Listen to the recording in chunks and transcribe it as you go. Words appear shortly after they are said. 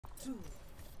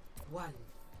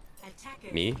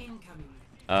Me?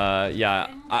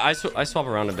 Yeah, I swap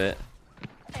around a bit.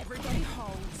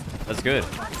 That's good.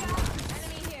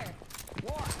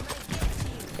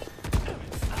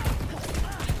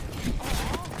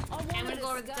 I'm gonna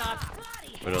go over the top.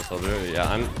 What else I'll do?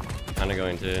 Yeah, I'm kind of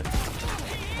going to.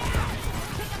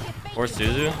 Or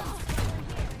Suzu.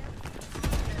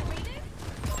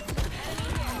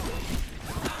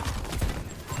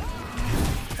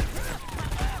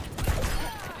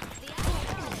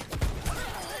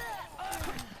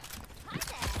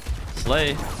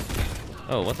 Slay.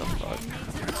 Oh, what the fuck?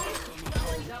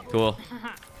 Cool.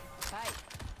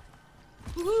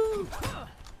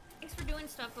 Thanks for doing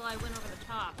stuff while I went over the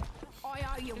top.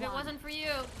 If it wasn't for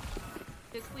you,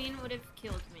 the queen would have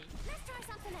killed me.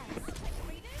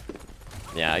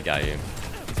 Yeah, I got you.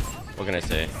 What can I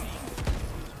say?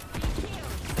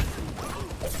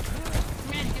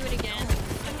 I'm gonna do it again.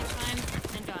 Second time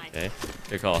and die. Okay,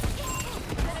 good call.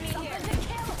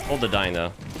 Hold the dying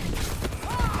though.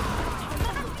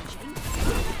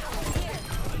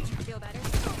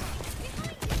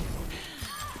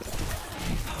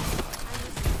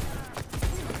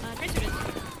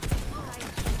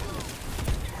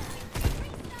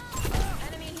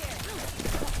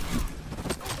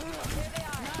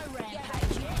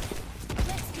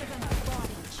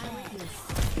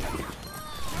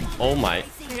 Oh my.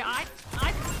 Dude, I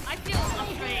feel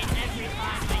afraid every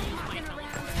time I use my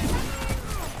teleport.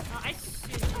 I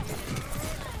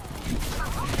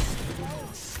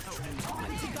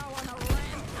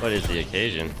What is the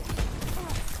occasion?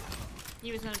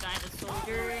 He was gonna die the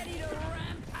soldier.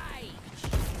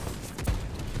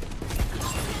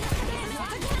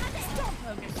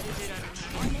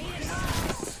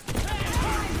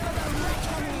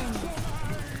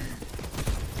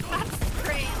 That's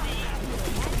crazy.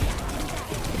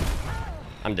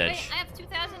 I'm dead. Wait, I have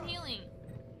 2,000 healing.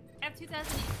 I have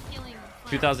 2,000 healing.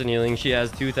 2,000 healing. She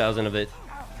has 2,000 of it.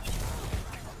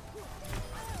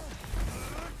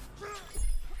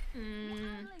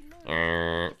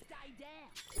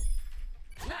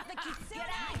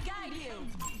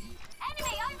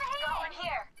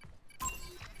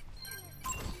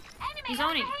 He's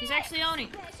owning. He's actually owning.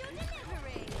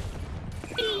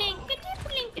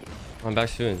 I'm back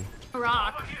soon. A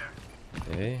rock.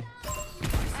 Okay. I'm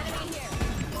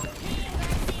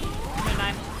gonna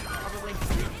die. Probably.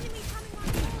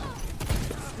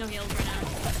 No heals right now.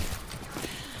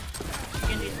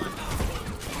 Genji's one.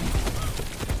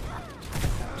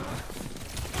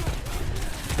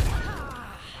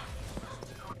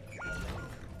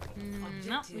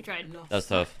 No, we tried. That's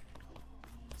tough.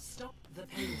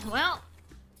 Well.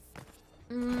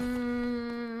 I'm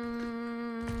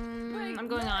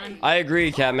going on him. I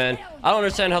agree, Catman. I don't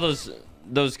understand how those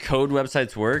code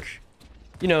websites work.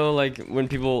 You know, like when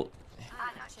people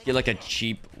get like a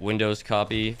cheap Windows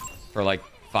copy for like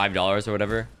 $5 or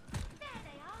whatever.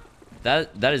 That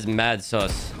is mad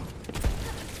sus.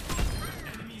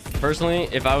 Personally,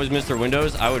 if I was Mr.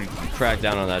 Windows, I would crack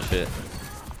down on that shit.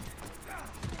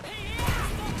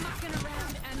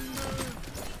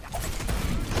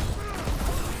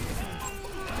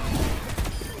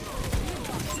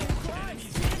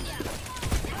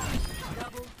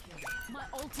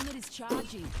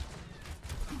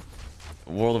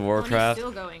 World of Warcraft,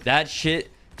 that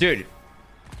shit, dude.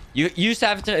 You used to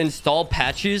have to install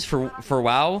patches for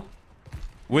WoW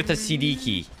with a CD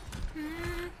key,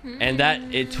 and that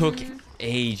it took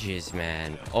ages,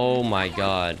 man. Oh my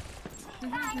god.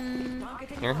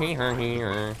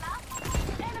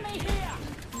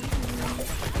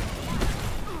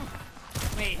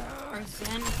 Wait, our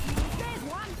Zen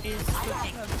is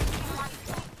cooking.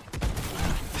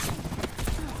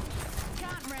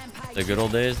 The good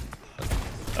old days.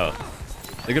 Oh,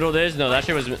 the good old days. No, that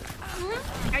shit was.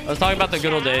 I was talking about the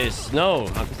good old days.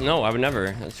 No, no, I would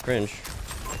never. That's cringe.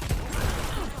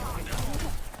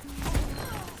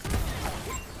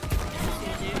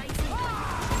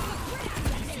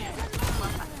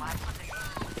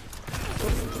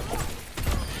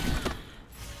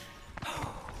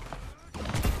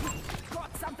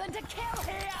 Got something to kill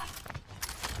here.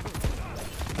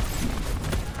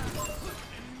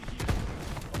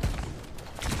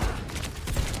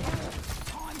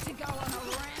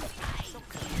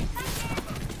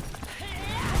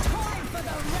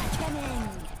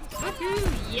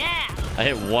 Yeah. I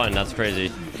hit one. That's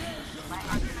crazy.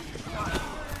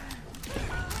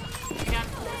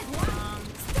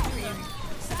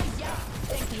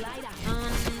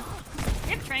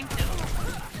 Get Trank though.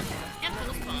 And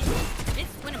full spawn.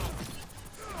 It's winnable.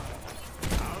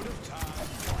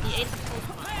 He ate the full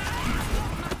spawn.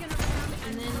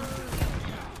 And then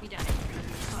we died.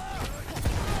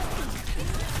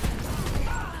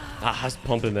 Ah, I was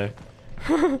pumping there.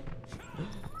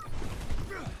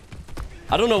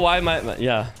 I don't know why my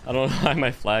yeah, I don't know why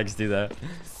my flags do that.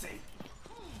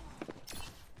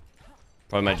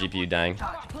 Probably my GPU dying.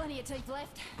 Plenty of teeth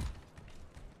left.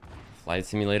 Flight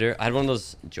simulator. I had one of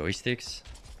those joysticks.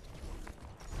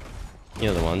 You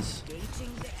know the ones.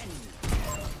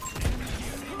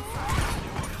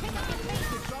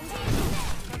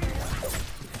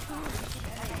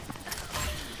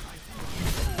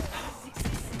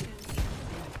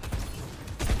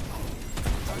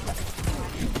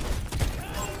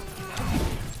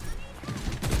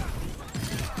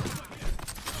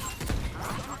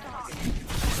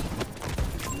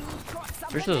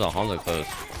 Pretty sure there's a Honda close.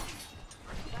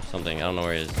 Something. I don't know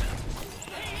where it is.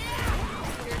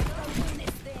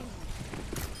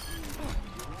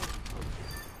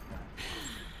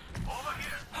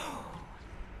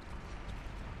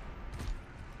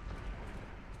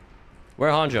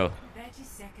 Where Honjo? 30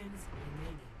 seconds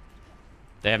remaining.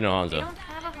 They have no Honjo. They don't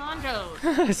have a Honjo.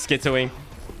 Schizoing.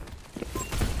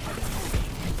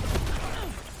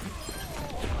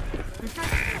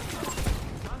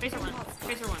 Tracer one.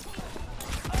 Tracer one.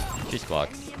 She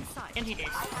squawks. And he did.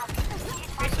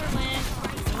 Tracer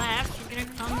went left. She's gonna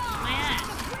come to my ass.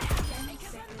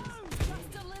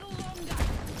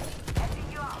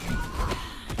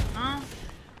 Huh?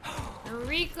 A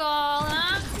recall,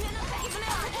 huh?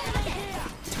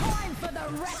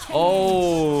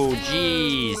 Oh,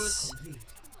 jeez.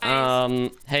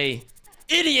 Hey,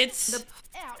 idiots.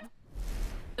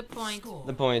 The point.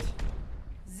 The point.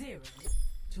 0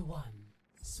 to 1.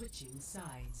 Switching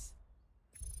sides.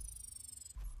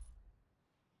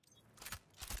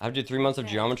 I have to do 3 months of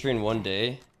geometry in 1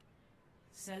 day.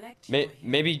 Select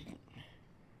Maybe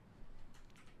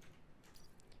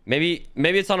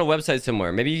it's on a website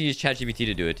somewhere. Maybe you use ChatGPT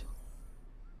to do it.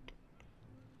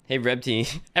 Hey, Reptine.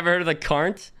 Ever heard of the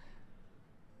Carnt?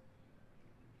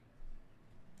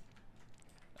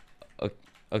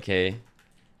 Okay.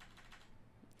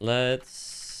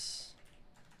 Let's...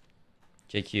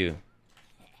 JQ.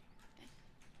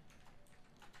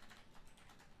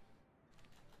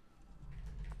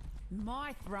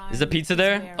 My throne Is the pizza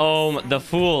there? Oh, the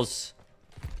fools.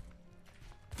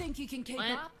 Think you can keep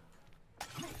What? up?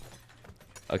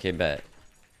 Okay, bet.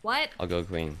 What? I'll go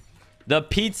queen. The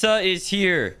pizza is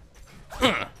here.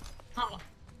 Oh.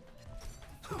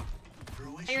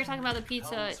 You were talking about the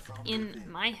pizza in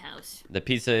my house. The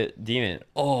pizza demon.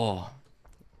 Oh.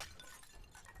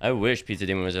 I wish Pizza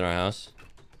Demon was in our house.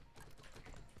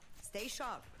 Stay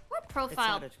sharp. What profile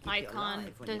harder to keep you icon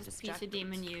alive when you're does Pizza distracted.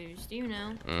 Demon use? Do you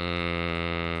know?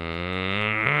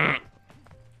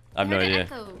 I have no Heard an idea.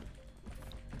 echo.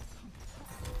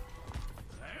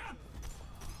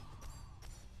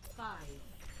 Five,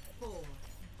 4,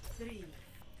 3,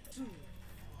 2,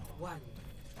 1.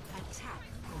 Attack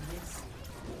commencing.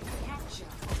 Capture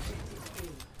objective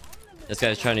A. This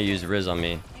guy's trying to use Riz on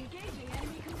me.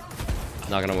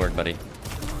 Not gonna work, buddy.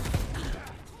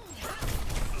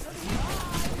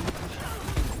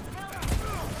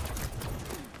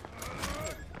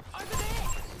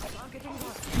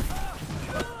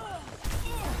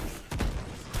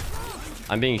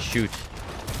 I'm being shoot.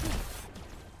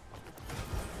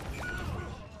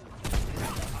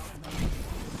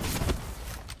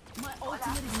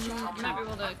 I'm not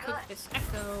able to cook this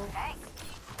echo.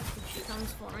 If she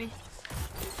comes for me.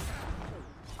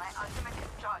 My ultimate is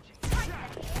charging.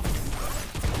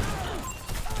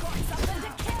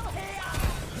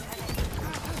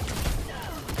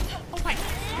 Oh my!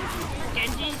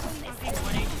 Genji, fucking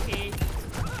 1 HP.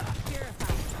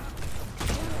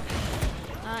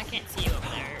 I can't see you over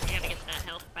there. You gotta get that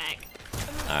health back.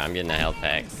 Alright, I'm getting the health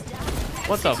pack.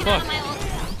 What the Get out fuck? of my ult.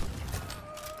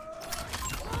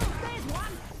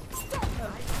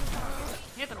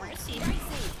 Hit the mercy.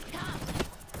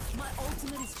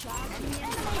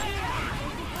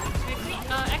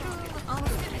 Echo. Oh,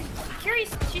 curious.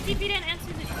 She TP'd and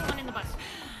answered that she's one in the bus.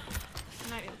 I'm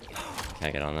not able to get it.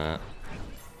 Can't get on that.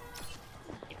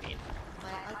 TP'd.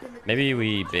 Maybe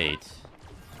we bait.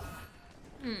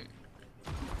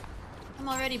 I'm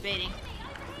already baiting.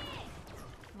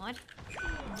 What?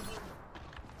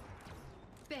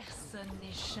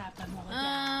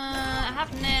 I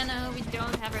have nano. We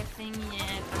don't have our thing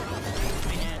yet.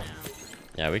 My nano.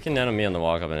 Yeah, we can nano me on the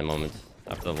walk up in a moment.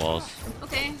 After the walls.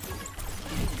 Okay.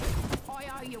 I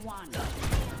owe you one.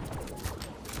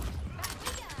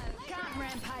 Can't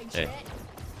rampage Hey. yet.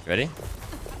 You ready?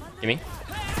 Gimme.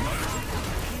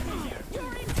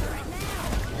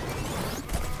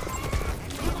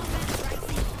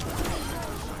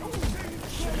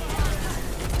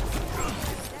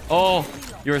 Oh,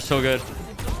 you are so good.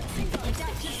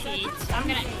 Shit. I'm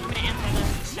gonna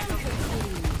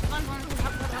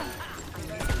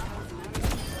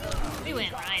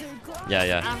Yeah,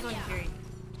 yeah. I'm going Fury.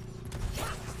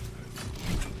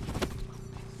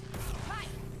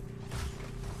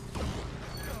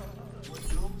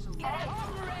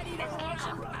 I'm ready to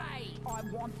fly. I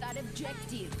want that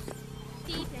objective.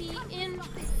 TP in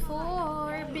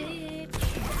 4, bitch.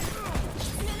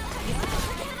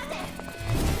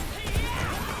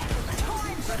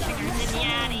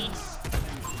 Zinniati.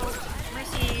 Oh,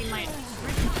 Mercy might.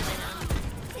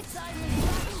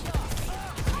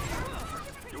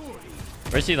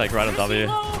 Mercy like right on top of you.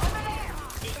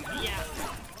 Yeah.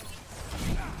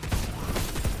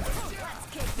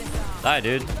 Die,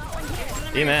 dude.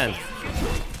 Be man.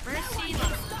 Mercy.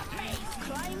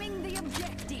 Claiming the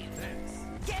objective.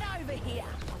 Get over here.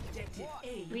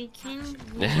 We can.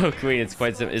 Nano Queen, it's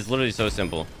quite simple. It's literally so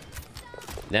simple.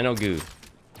 Nano goo.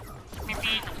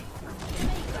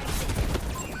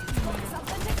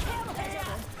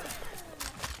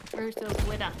 Where's the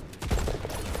widow?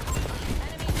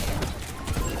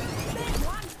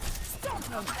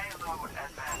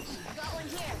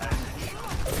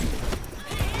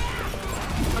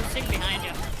 Oh, sick behind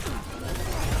you.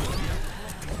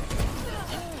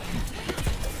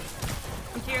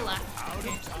 I'm to your left.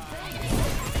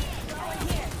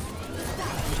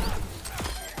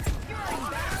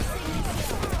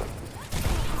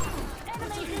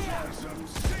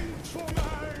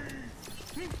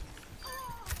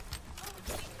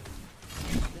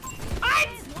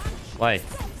 Why?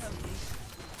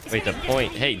 Wait, the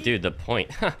point. Hey, dude, the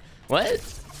point. What?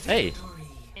 Hey.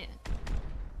 Yeah.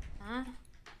 Huh?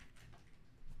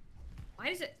 Why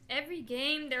is it every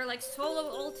game they're like solo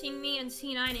ulting me and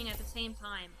C9ing at the same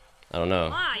time? I don't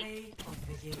know. Why?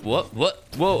 What? What?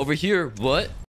 Whoa, over here. What?